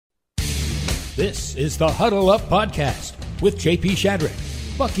This is the Huddle Up Podcast with JP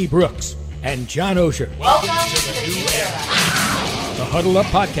Shadrick, Bucky Brooks, and John Oehser. Welcome to the new era. The Huddle Up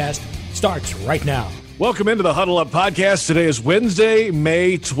Podcast starts right now. Welcome into the Huddle Up Podcast. Today is Wednesday,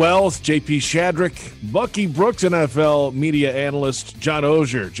 May 12th. JP Shadrick, Bucky Brooks, NFL media analyst, John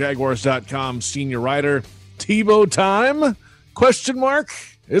Oehser, Jaguars.com senior writer. Tebow time? Question mark?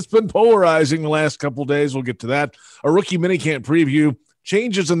 It's been polarizing the last couple days. We'll get to that. A rookie minicamp preview,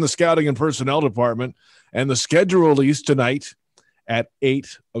 changes in the scouting and personnel department, and the schedule release tonight at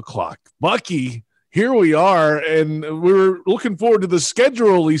 8 o'clock. Bucky, here we are, and we were looking forward to the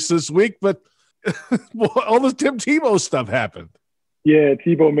schedule release this week, but all this Tim Tebow stuff happened. Yeah,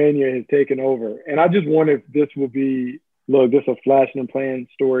 Tebow mania has taken over. And I just wonder if this will be, look, this is a flashing and playing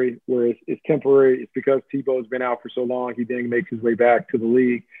story where it's temporary. It's because Tebow's been out for so long, he then makes his way back to the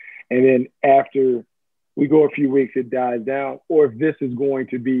league. And then after we go a few weeks, it dies down. Or if this is going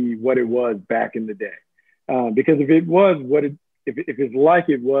to be what it was back in the day. Because if it was if it's like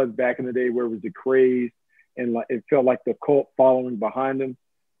it was back in the day where it was the craze and it felt like the cult following behind him,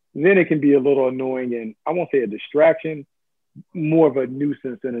 then it can be a little annoying and I won't say a distraction, more of a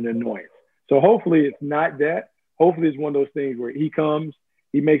nuisance than an annoyance. So hopefully it's not that. Hopefully it's one of those things where he comes,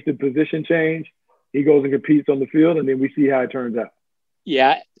 he makes the position change, he goes and competes on the field, and then we see how it turns out.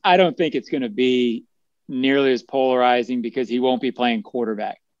 Yeah, I don't think it's going to be nearly as polarizing because he won't be playing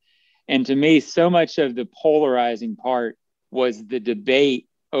quarterback. And to me, so much of the polarizing part was the debate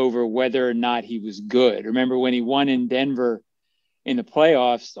over whether or not he was good. Remember when he won in Denver in the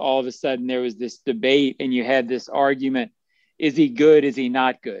playoffs, all of a sudden there was this debate and you had this argument, is he good, is he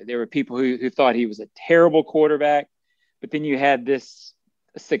not good? There were people who thought he was a terrible quarterback, but then you had this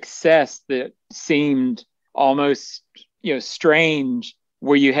success that seemed almost, strange,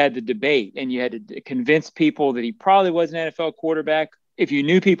 where you had the debate and you had to convince people that he probably was an NFL quarterback. If you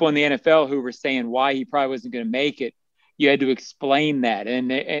knew people in the NFL who were saying why he probably wasn't going to make it, you had to explain that. And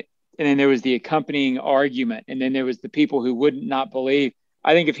then there was the accompanying argument. And then there was the people who would not believe.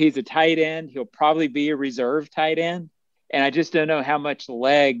 I think if he's a tight end, he'll probably be a reserve tight end. And I just don't know how much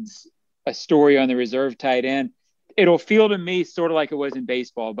legs a story on the reserve tight end. It'll feel to me sort of like it was in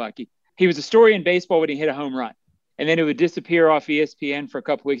baseball, Bucky. He was a story in baseball when he hit a home run. And then it would disappear off ESPN for a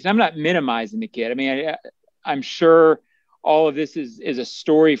couple of weeks. And I'm not minimizing the kid. I mean, I'm sure all of this is a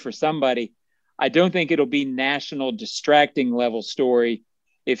story for somebody. I don't think it'll be national distracting level story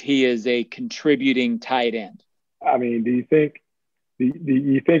if he is a contributing tight end. I mean, do you think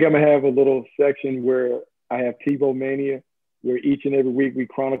I'm going to have a little section where I have Tebow mania, where each and every week we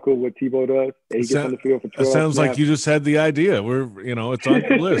chronicle what Tebow does? He gets on the field for 12 That sounds snaps. like you just had the idea. It's on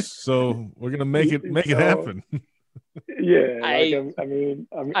the list. So we're going to make it happen. Yeah. I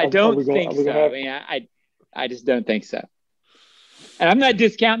don't think so. I just don't think so. And I'm not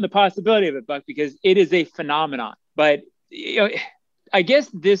discounting the possibility of it, Buck, because it is a phenomenon. But I guess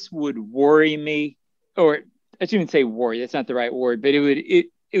this would worry me, or I shouldn't even say worry. That's not the right word. But it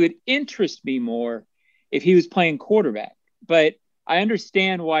would interest me more if he was playing quarterback. But I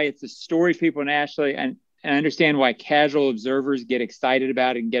understand why it's a story for people nationally, and I understand why casual observers get excited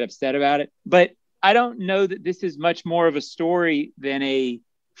about it and get upset about it. But I don't know that this is much more of a story than a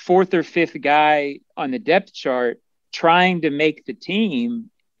fourth or fifth guy on the depth chart trying to make the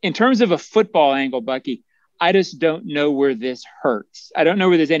team. In terms of a football angle, Bucky, I just don't know where this hurts. I don't know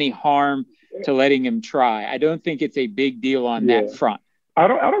where there's any harm to letting him try. I don't think it's a big deal on that front. I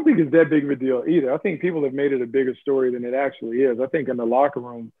don't think it's that big of a deal either. I think people have made it a bigger story than it actually is. I think in the locker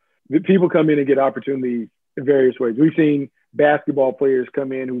room, the people come in and get opportunities in various ways. We've seen basketball players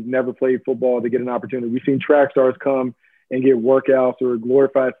come in who've never played football to get an opportunity. We've seen track stars come and get workouts or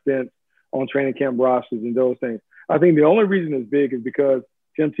glorified stints on training camp rosters and those things. I think the only reason it's big is because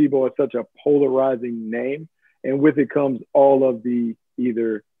Tim Tebow is such a polarizing name, and with it comes all of the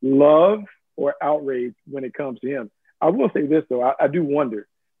either love or outrage when it comes to him. I will say this, though. I do wonder,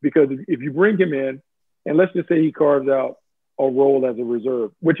 because if you bring him in, and let's just say he carves out a role as a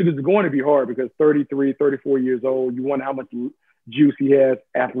reserve, which it is going to be hard because 33, 34 years old, you wonder how much juice he has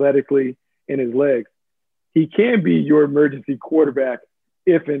athletically in his legs. He can be your emergency quarterback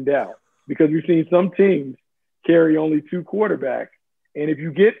if in doubt, because we've seen some teams carry only two quarterbacks. And if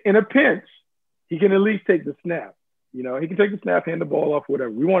you get in a pinch, he can at least take the snap. He can take the snap, hand the ball off,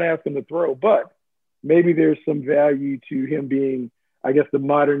 whatever. We won't ask him to throw, but maybe there's some value to him being, I guess, the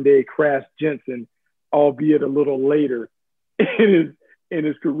modern day Crash Jensen, albeit a little later in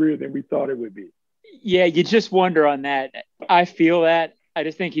his career than we thought it would be. Yeah, you just wonder on that. I feel that. I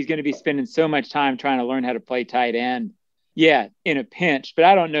just think he's going to be spending so much time trying to learn how to play tight end. Yeah, in a pinch, but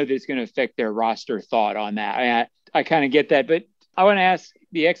I don't know that it's going to affect their roster thought on that. I kind of get that, but I want to ask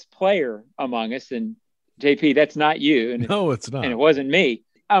the ex-player among us, and JP, that's not you. And no, it's not. And it wasn't me.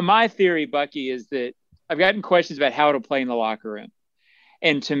 My theory, Bucky, is that I've gotten questions about how to play in the locker room.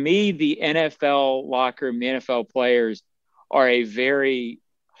 And to me, the NFL locker room, the NFL players are a very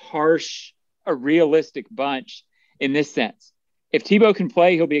harsh, a realistic bunch in this sense. If Tebow can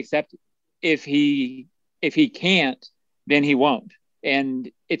play, he'll be accepted. If he can't, then he won't. And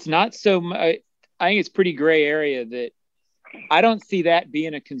it's not so much, I think it's pretty gray area that I don't see that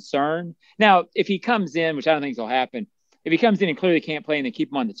being a concern. Now, if he comes in, which I don't think will happen, if he comes in and clearly can't play and they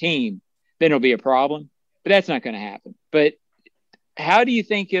keep him on the team, then it'll be a problem. But that's not going to happen. But how do you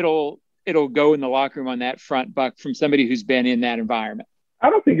think it'll go in the locker room on that front, Buck, from somebody who's been in that environment? I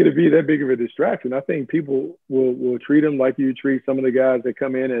don't think it'll be that big of a distraction. I think people will treat him like you treat some of the guys that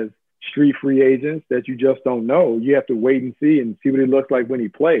come in as street free agents that you just don't know. You have to wait and see what he looks like when he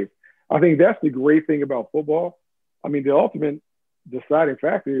plays. I think that's the great thing about football. I mean, the ultimate deciding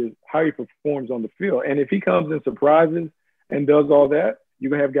factor is how he performs on the field. And if he comes and surprises and does all that, you're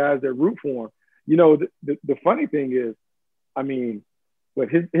going to have guys that root for him. You know, the funny thing is, I mean, what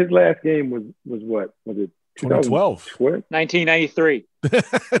his last game was what? Was it 2012? 1993.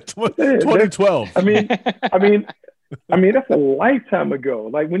 2012. I mean, that's a lifetime ago.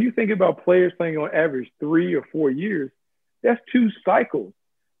 Like when you think about players playing on average 3 or 4 years, that's 2 cycles.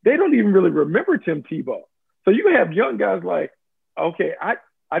 They don't even really remember Tim Tebow. So you can have young guys like, okay,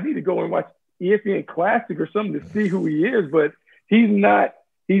 I need to go and watch ESPN Classic or something to see who he is, but he's not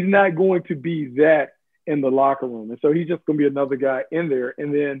going to be that in the locker room. And so he's just going to be another guy in there.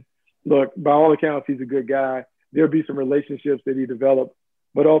 And then, look, by all accounts, he's a good guy. There'll be some relationships that he developed.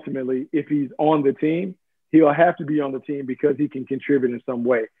 But ultimately, if he's on the team, he'll have to be on the team because he can contribute in some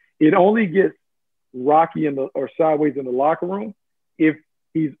way. It only gets rocky or sideways in the locker room if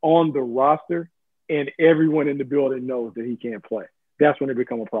he's on the roster and everyone in the building knows that he can't play. That's when it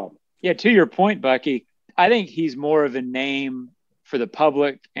becomes a problem. Yeah, to your point, Bucky, I think he's more of a name for the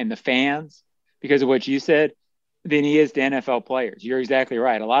public and the fans because of what you said than he is to NFL players. You're exactly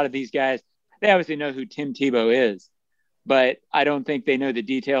right. A lot of these guys, they obviously know who Tim Tebow is, but I don't think they know the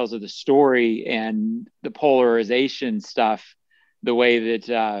details of the story and the polarization stuff the way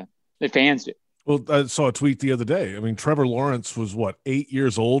that the fans do. Well, I saw a tweet the other day. I mean, Trevor Lawrence was, 8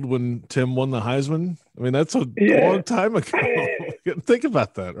 years old when Tim won the Heisman? I mean, that's a long time ago. Think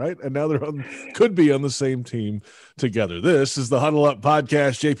about that, right? And now could be on the same team together. This is the Huddle Up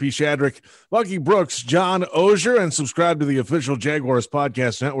Podcast. JP Shadrick, Bucky Brooks, John Oehser, and subscribe to the official Jaguars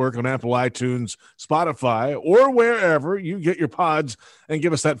Podcast Network on Apple, iTunes, Spotify, or wherever you get your pods, and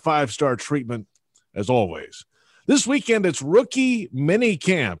give us that 5-star treatment as always. This weekend, it's rookie mini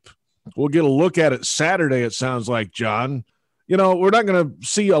camp. We'll get a look at it Saturday, it sounds like, John. You know, we're not going to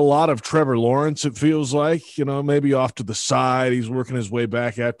see a lot of Trevor Lawrence, it feels like. You know, maybe off to the side. He's working his way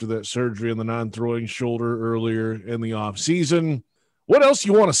back after that surgery on the non-throwing shoulder earlier in the offseason. What else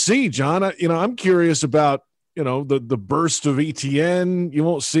you want to see, John? I'm curious about, the burst of ETN. You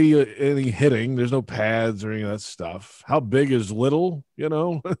won't see any hitting. There's no pads or any of that stuff. How big is little? I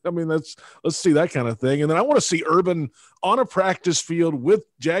mean, let's see that kind of thing. And then I want to see Urban on a practice field with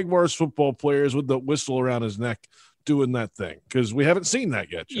Jaguars football players with the whistle around his neck doing that thing, because we haven't seen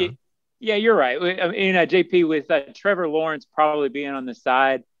that yet, John. Yeah, you're right. I mean, JP, with Trevor Lawrence probably being on the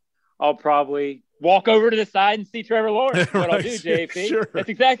side, I'll probably walk over to the side and see Trevor Lawrence. What I'll do, JP. Sure. That's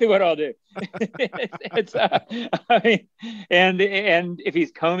exactly what I'll do. And if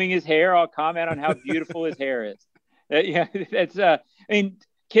he's combing his hair, I'll comment on how beautiful his hair is.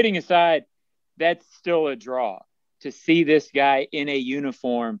 Kidding aside, that's still a draw to see this guy in a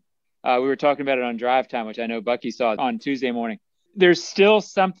uniform. We were talking about it on Drive Time, which I know Bucky saw on Tuesday morning. There's still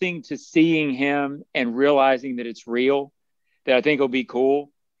something to seeing him and realizing that it's real that I think will be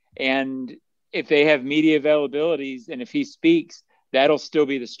cool. And if they have media availabilities and if he speaks, that'll still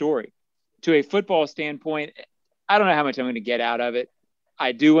be the story. To a football standpoint, I don't know how much I'm going to get out of it.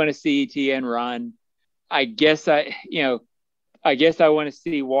 I do want to see ETN run. I guess I want to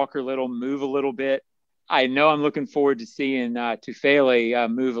see Walker Little move a little bit. I know I'm looking forward to seeing Tufele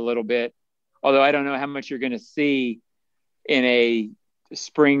move a little bit, although I don't know how much you're going to see in a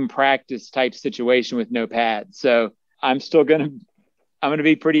spring practice type situation with no pads. So I'm going to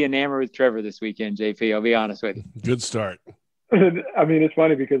be pretty enamored with Trevor this weekend, JP. I'll be honest with you. Good start. I mean, it's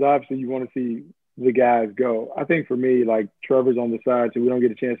funny because obviously you want to see the guys go. I think for me, like Trevor's on the side, so we don't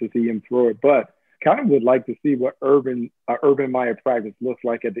get a chance to see him throw it, but kind of would like to see what Urban Meyer practice looks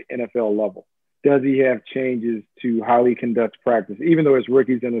like at the NFL level. Does he have changes to how he conducts practice? Even though it's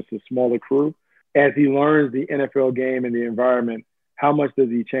rookies and it's a smaller crew, as he learns the NFL game and the environment, how much does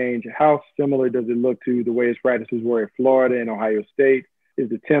he change? How similar does it look to the way his practices were at Florida and Ohio State? Is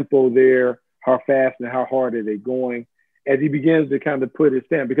the tempo there? How fast and how hard are they going? As he begins to kind of put his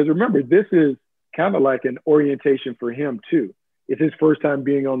stamp, because remember, this is kind of like an orientation for him too. It's his first time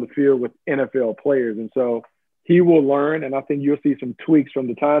being on the field with NFL players. And so he will learn. And I think you'll see some tweaks from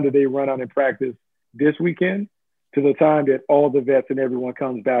the time that they run out in practice this weekend to the time that all the vets and everyone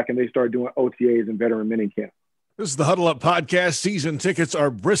comes back and they start doing OTAs and veteran minicamp. This is the Huddle Up Podcast. Season tickets are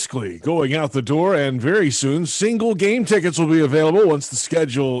briskly going out the door, and very soon, single game tickets will be available once the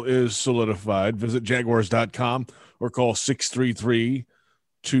schedule is solidified. Visit Jaguars.com or call 633-2000.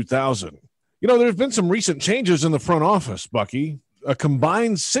 You know, there's been some recent changes in the front office, Bucky. A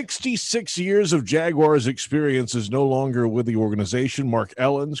combined 66 years of Jaguars experience is no longer with the organization. Mark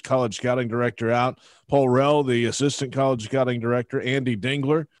Ellens, college scouting director, out. Paul Rell, the assistant college scouting director. Andy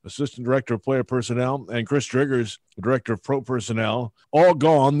Dingler, assistant director of player personnel. And Chris Driggers, director of pro personnel, all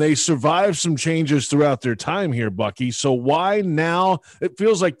gone. They survived some changes throughout their time here, Bucky. So why now? It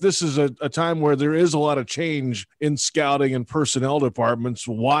feels like this is a time where there is a lot of change in scouting and personnel departments.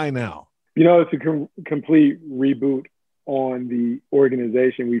 Why now? You know, it's a complete reboot on the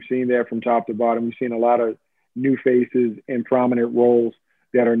organization. We've seen that from top to bottom. We've seen a lot of new faces in prominent roles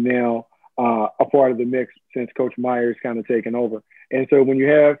that are now a part of the mix since Coach Myers kind of taken over. And so when you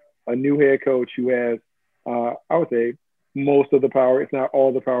have a new head coach who has, I would say, most of the power, if not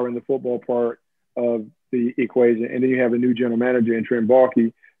all the power in the football part of the equation, and then you have a new general manager in Trent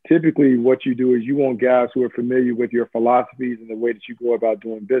Baalke, typically what you do is you want guys who are familiar with your philosophies and the way that you go about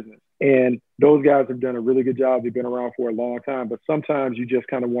doing business. And those guys have done a really good job. They've been around for a long time, but sometimes you just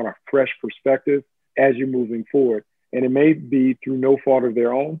kind of want a fresh perspective as you're moving forward. And it may be through no fault of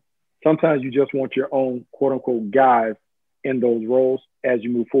their own. Sometimes you just want your own quote unquote guys in those roles as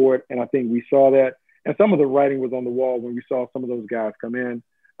you move forward. And I think we saw that. And some of the writing was on the wall when we saw some of those guys come in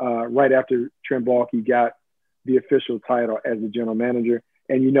right after Trent Baalke got the official title as the general manager.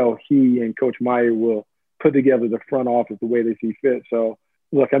 And, you know, he and Coach Meyer will put together the front office the way they see fit. So,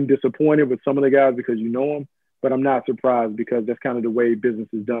 look, I'm disappointed with some of the guys because you know them, but I'm not surprised because that's kind of the way business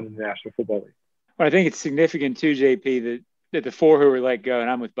is done in the National Football League. Well, I think it's significant too, JP, that the four who were let go, and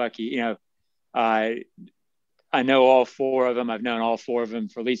I'm with Bucky, you know, I know all four of them. I've known all four of them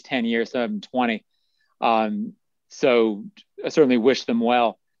for at least 10 years, some of them 20. So I certainly wish them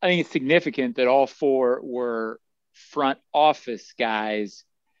well. I think it's significant that all four were front office guys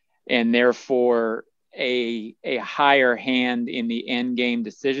and therefore a higher hand in the end game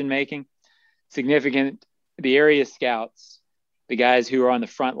decision making. Significant, the area scouts, the guys who are on the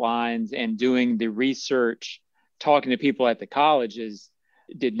front lines and doing the research, talking to people at the colleges,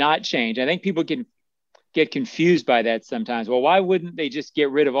 did not change. I think people can get confused by that sometimes. Well, why wouldn't they just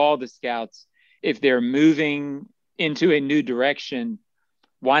get rid of all the scouts if they're moving into a new direction?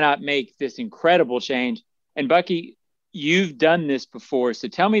 Why not make this incredible change? And Bucky, you've done this before, so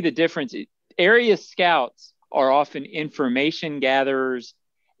tell me the difference. Area scouts are often information gatherers,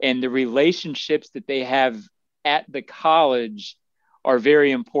 and the relationships that they have at the college are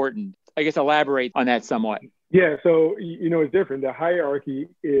very important. I guess elaborate on that somewhat. Yeah, so, you know, it's different. The hierarchy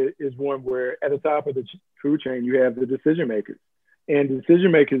is one where at the top of the food chain, you have the decision makers. And the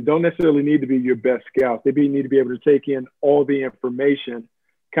decision makers don't necessarily need to be your best scouts. They need to be able to take in all the information,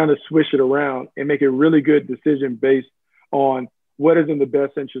 kind of swish it around, and make a really good decision based on what is in the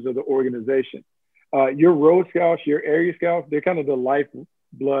best interest of the organization. Your road scouts, your area scouts, they're kind of the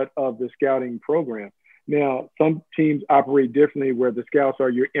lifeblood of the scouting program. Now, some teams operate differently where the scouts are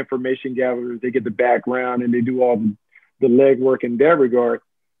your information gatherers. They get the background and they do all the legwork in that regard.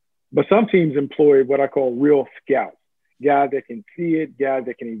 But some teams employ what I call real scouts, guys that can see it, guys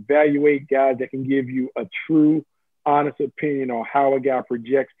that can evaluate, guys that can give you a true, honest opinion on how a guy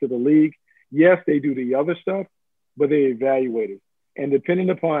projects to the league. Yes, they do the other stuff, but they evaluate it. And depending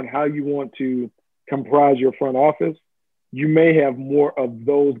upon how you want to comprise your front office, you may have more of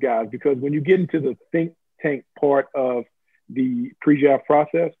those guys, because when you get into the think tank part of the pre-draft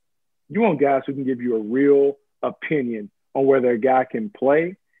process, you want guys who can give you a real opinion on whether a guy can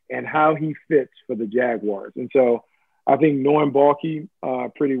play and how he fits for the Jaguars. And so I think knowing Baalke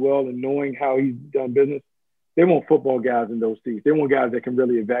pretty well and knowing how he's done business, they want football guys in those seats. They want guys that can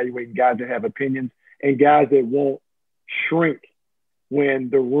really evaluate, guys that have opinions, and guys that won't shrink when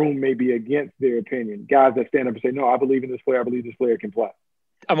the room may be against their opinion. Guys that stand up and say, no, I believe in this player. I believe this player can play.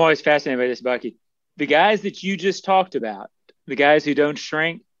 I'm always fascinated by this, Bucky. The guys that you just talked about, the guys who don't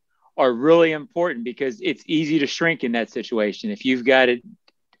shrink, are really important because it's easy to shrink in that situation. If you've got a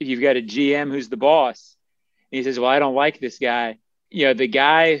GM who's the boss, and he says, well, I don't like this guy. You know, the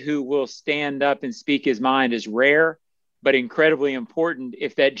guy who will stand up and speak his mind is rare, but incredibly important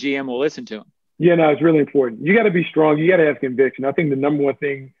if that GM will listen to him. Yeah, no, it's really important. You got to be strong. You got to have conviction. I think the number one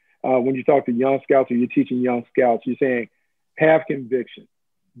thing when you talk to young scouts or you're teaching young scouts, you're saying have conviction.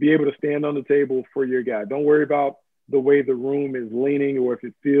 Be able to stand on the table for your guy. Don't worry about the way the room is leaning or if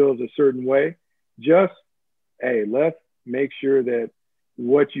it feels a certain way. Just, hey, let's make sure that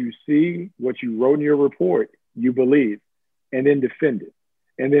what you see, what you wrote in your report, you believe, and then defend it.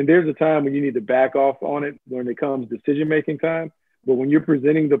 And then there's a time when you need to back off on it when it comes decision-making time. But when you're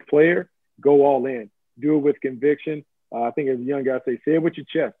presenting the player, go all in. Do it with conviction. I think as a young guy say it with your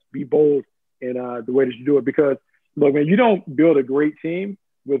chest. Be bold in the way that you do it. Because, look, man, you don't build a great team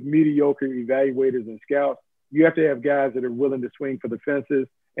with mediocre evaluators and scouts. You have to have guys that are willing to swing for the fences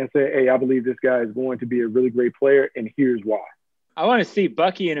and say, hey, I believe this guy is going to be a really great player, and here's why. I want to see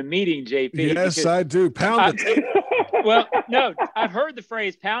Bucky in a meeting, JP. Yes, I do. Pound the table. Well, no, I've heard the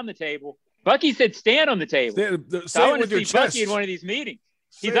phrase pound the table. Bucky said stand on the table. So I want to see Bucky in one of these meetings.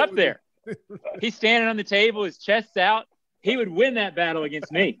 He's up there. He's standing on the table, his chest's out. He would win that battle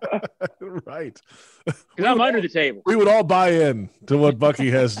against me. Right. Because I'm under the table. We would all buy in to what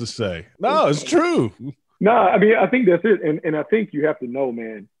Bucky has to say. No, it's true. No, I mean, I think that's it. And I think you have to know,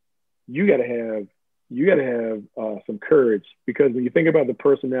 man, you got to have some courage, because when you think about the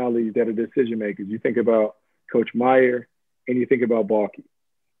personalities that are decision makers, you think about Coach Meyer and you think about Balky.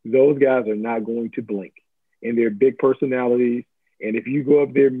 Those guys are not going to blink, and they're big personalities. And if you go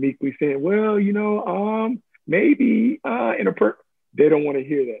up there meekly saying, well, maybe they don't want to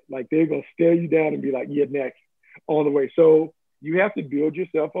hear that. Like, they're going to stare you down and be like, yeah, next on the way. So you have to build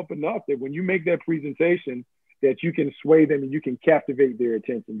yourself up enough that when you make that presentation that you can sway them and you can captivate their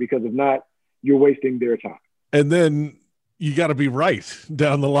attention, because if not, you're wasting their time. And then you got to be right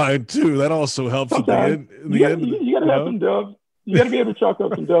down the line too. That also helps at the end. You got to have some dubs. You got to be able to chalk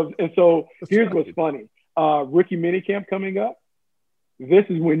up some dubs. And so here's what's funny. Rookie minicamp coming up. This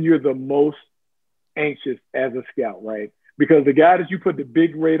is when you're the most anxious as a scout, right? Because the guy that you put the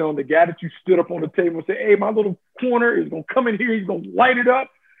big rate on, the guy that you stood up on the table and said, hey, my little corner is going to come in here. He's going to light it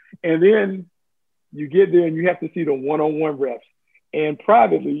up. And then you get there and you have to see the one-on-one reps. And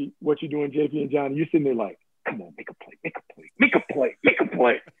privately, what you're doing, JP and Johnny, you're sitting there like, come on, make a play, make a play, make a play, make a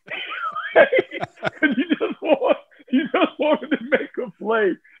play. you just wanted to make a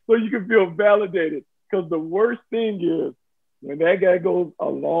play so you can feel validated. Because the worst thing is when that guy goes a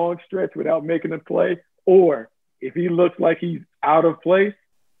long stretch without making a play, or if he looks like he's out of place,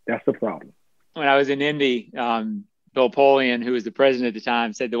 that's the problem. When I was in Indy, Bill Polian, who was the president at the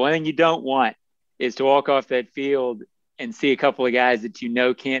time, said the one thing you don't want is to walk off that field and see a couple of guys that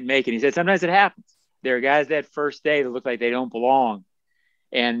can't make it. He said sometimes it happens. There are guys that first day that look like they don't belong.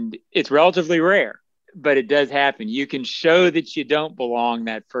 And it's relatively rare, but it does happen. You can show that you don't belong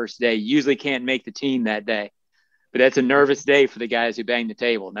that first day. You usually can't make the team that day. But that's a nervous day for the guys who bang the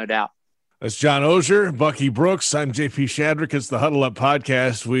table, no doubt. That's John Oehser, Bucky Brooks. I'm JP Shadrick. It's the Huddle Up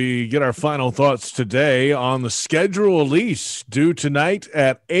Podcast. We get our final thoughts today on the schedule release due tonight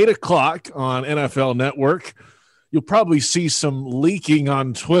at 8 o'clock on NFL Network. You'll probably see some leaking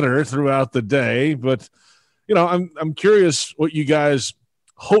on Twitter throughout the day, but I'm curious what you guys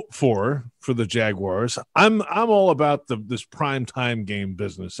hope for the Jaguars. I'm all about this primetime game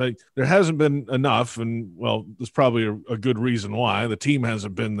business. There hasn't been enough, and well, there's probably a good reason why. The team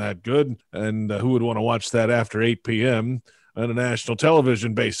hasn't been that good, and who would want to watch that after 8 p.m. on a national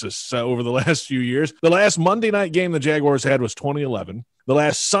television basis over the last few years? The last Monday night game the Jaguars had was 2011. The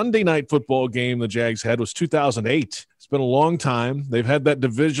last Sunday night football game the Jags had was 2008. It's been a long time. They've had that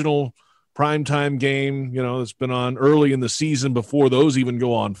divisional primetime game, that's been on early in the season before those even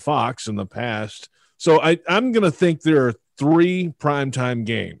go on Fox in the past. So I'm going to think there are 3 primetime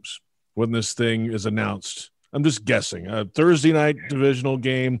games when this thing is announced. I'm just guessing. A Thursday night divisional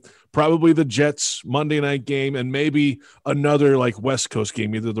game, probably the Jets Monday night game, and maybe another like West Coast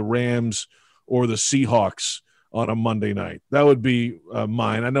game, either the Rams or the Seahawks on a Monday night. That would be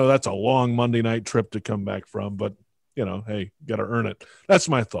mine. I know that's a long Monday night trip to come back from, but hey, got to earn it. That's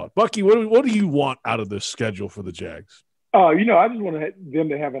my thought. Bucky, what do you want out of this schedule for the Jags? I just want them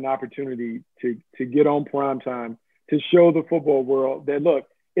to have an opportunity to get on prime time, to show the football world that, look,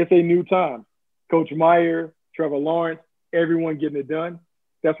 it's a new time. Coach Meyer, Trevor Lawrence, everyone getting it done.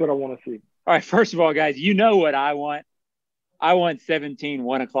 That's what I want to see. All right, first of all, guys, you know what I want. I want 17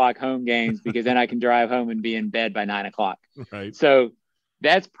 1 o'clock home games because then I can drive home and be in bed by 9 o'clock. Right. So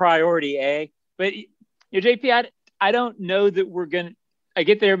that's priority A. But, JP, I don't know that we're going to – I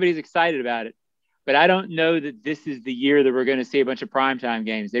get that everybody's excited about it, but I don't know that this is the year that we're going to see a bunch of primetime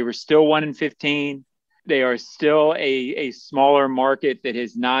games. They were still 1-15. They are still a smaller market that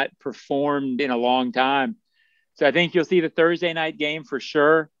has not performed in a long time. So I think you'll see the Thursday night game for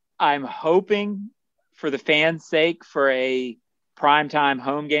sure. I'm hoping for the fans' sake for a primetime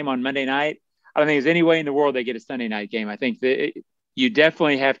home game on Monday night. I don't think there's any way in the world they get a Sunday night game. I think that you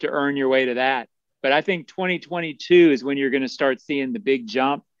definitely have to earn your way to that. But I think 2022 is when you're going to start seeing the big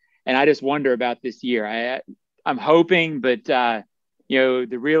jump. And I just wonder about this year. I'm hoping, but, the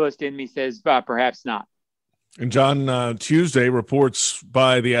realist in me says perhaps not. And John, Tuesday reports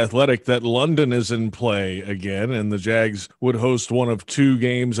by The Athletic that London is in play again, and the Jags would host one of two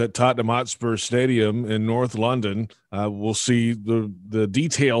games at Tottenham Hotspur Stadium in North London. We'll see the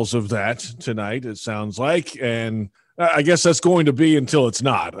details of that tonight, it sounds like, and I guess that's going to be until it's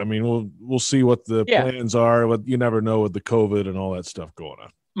not. I mean, we'll see what the plans are. What you never know with the COVID and all that stuff going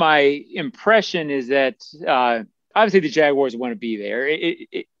on. My impression is that obviously the Jaguars want to be there.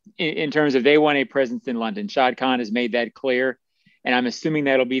 In terms of they want a presence in London. Shad Khan has made that clear, and I'm assuming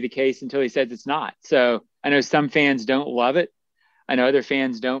that'll be the case until he says it's not. So I know some fans don't love it. I know other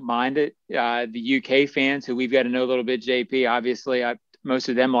fans don't mind it. The UK fans, who we've got to know a little bit, JP, obviously most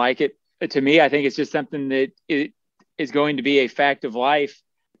of them like it. But to me, I think it's just something that it is going to be a fact of life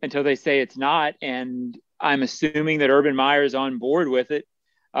until they say it's not. And I'm assuming that Urban Meyer is on board with it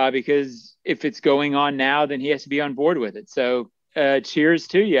because if it's going on now, then he has to be on board with it. So cheers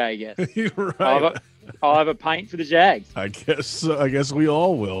to you, I guess. You're right. I'll have a pint for the Jags. I guess we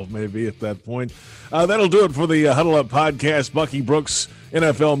all will, maybe at that point. That'll do it for the Huddle Up podcast. Bucky Brooks,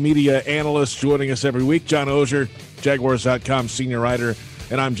 NFL media analyst, joining us every week. John Oehser, Jaguars.com senior writer,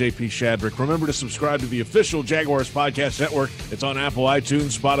 and I'm JP Shadrick. Remember to subscribe to the official Jaguars Podcast Network. It's on Apple,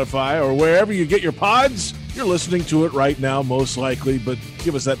 iTunes, Spotify, or wherever you get your pods. You're listening to it right now, most likely, but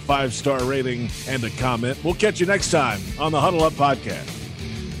give us that 5-star rating and a comment. We'll catch you next time on the Huddle Up Podcast.